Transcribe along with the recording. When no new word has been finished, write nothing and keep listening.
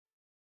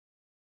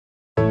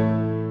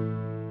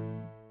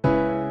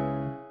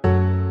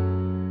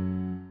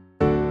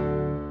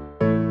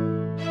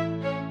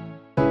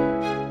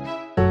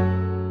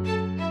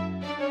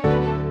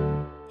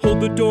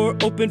the door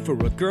open for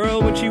a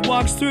girl when she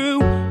walks through.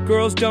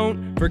 Girls,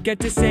 don't forget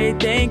to say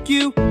thank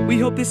you. We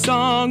hope this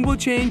song will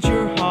change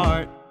your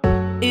heart.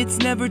 It's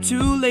never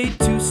too late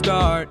to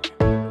start.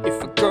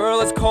 If a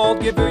girl is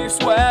cold, give her your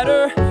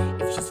sweater.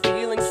 If she's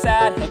feeling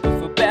sad, help her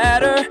feel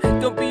better.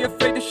 Don't be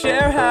afraid to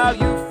share how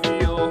you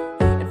feel,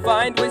 and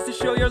find ways to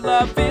show your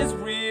love is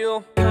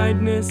real.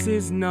 Kindness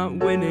is not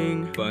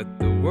winning, but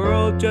the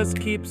world just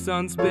keeps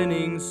on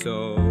spinning.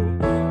 So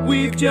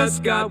we've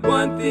just got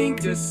one thing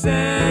to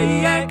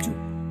say. 2,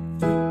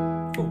 3,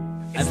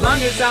 4. As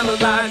long as I'm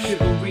alive,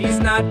 chivalry's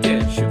not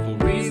dead.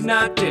 Chivalry's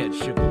not dead.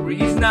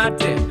 Chivalry's not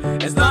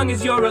dead. As long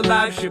as you're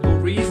alive,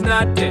 chivalry's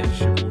not dead.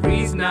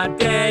 Chivalry's not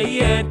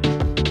dead.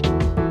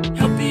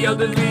 Help the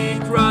elderly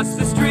cross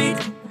the street.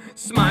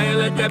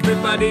 Smile at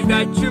everybody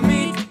that you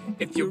meet.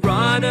 If you're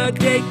on a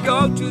date,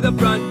 go to the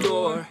front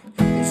door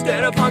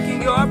instead of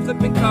honking your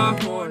flipping car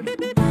horn.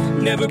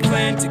 Never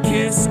plan to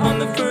kiss on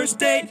the first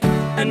date,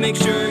 and make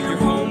sure you're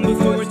home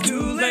before it's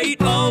too late.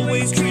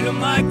 Always treat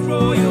them like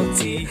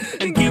royalty,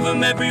 and give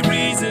them every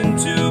reason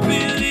to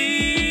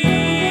believe.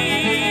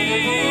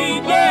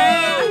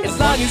 Yeah. As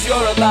long as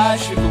you're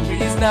alive,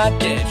 chivalry's not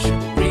dead.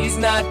 Chivalry's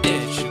not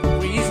dead.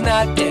 Chivalry's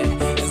not dead.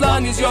 As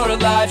long as you're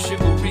alive,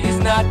 chivalry's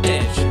not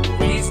dead.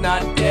 Chivalry's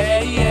not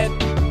dead.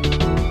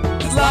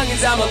 As long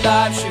as I'm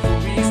alive,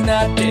 chivalry's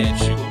not dead.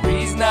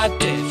 Chivalry's not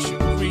dead.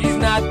 Chivalry's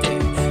not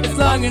dead. As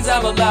long as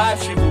I'm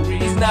alive,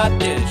 chivalry's not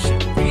dead.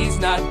 Chivalry's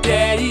not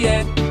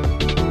dead.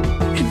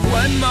 And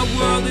when my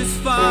world is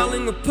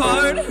falling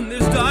apart and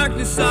there's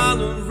darkness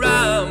all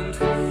around,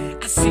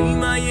 I see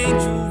my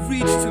angel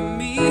reach to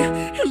me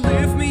and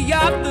lift me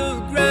off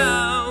the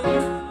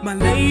ground. My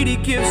lady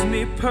gives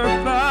me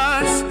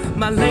purpose.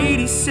 My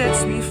lady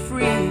sets me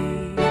free.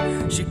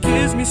 She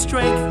gives me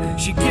strength,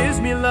 she gives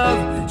me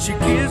love, she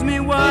gives me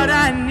what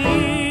I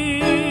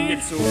need.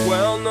 It's a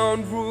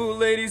well-known rule,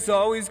 ladies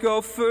always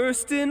go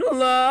first in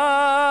line.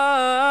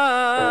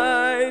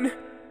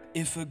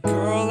 If a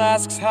girl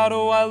asks how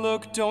do I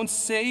look, don't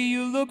say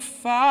you look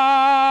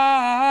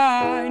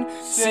fine.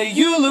 Say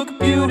you look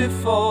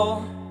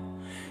beautiful.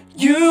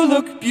 You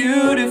look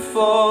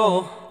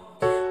beautiful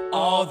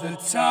all the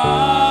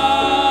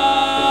time.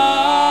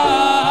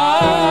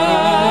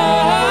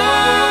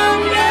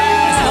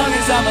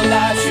 I'm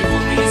alive,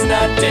 chivalry's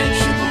not dead.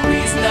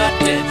 Chivalry's not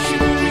dead.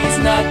 Chivalry's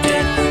not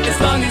dead. As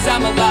long as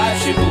I'm alive,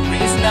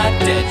 chivalry's not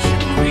dead.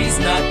 Chivalry's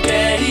not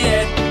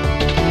dead.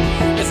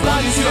 As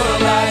long as you're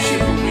alive,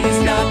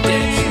 chivalry's not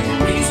dead.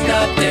 Chivalry's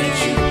not dead.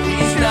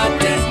 Chivalry's not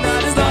dead.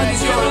 As long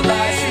as you're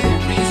alive,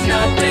 chivalry's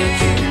not dead.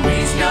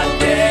 Chivalry's not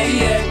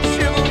dead.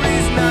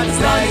 Chivalry's not. As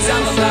long as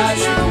I'm alive,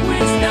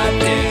 chivalry's not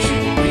dead.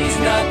 Chivalry's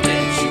not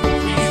dead.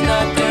 Chivalry's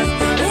not dead.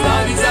 As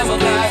long as I'm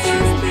alive,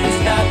 chivalry's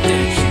not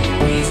dead.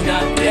 Chivalry's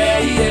not dead.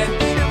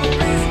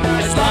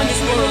 As long as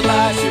we're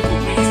alive,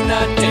 chivalry's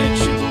not dead.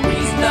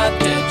 Chivalry's not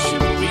dead.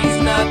 Chivalry's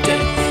not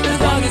dead. As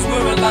long as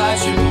we're alive,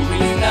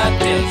 chivalry's not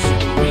dead.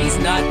 Chivalry's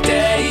not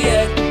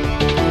dead.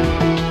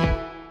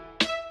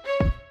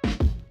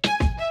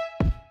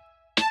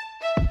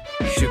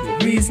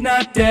 Chivalry's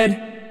not dead.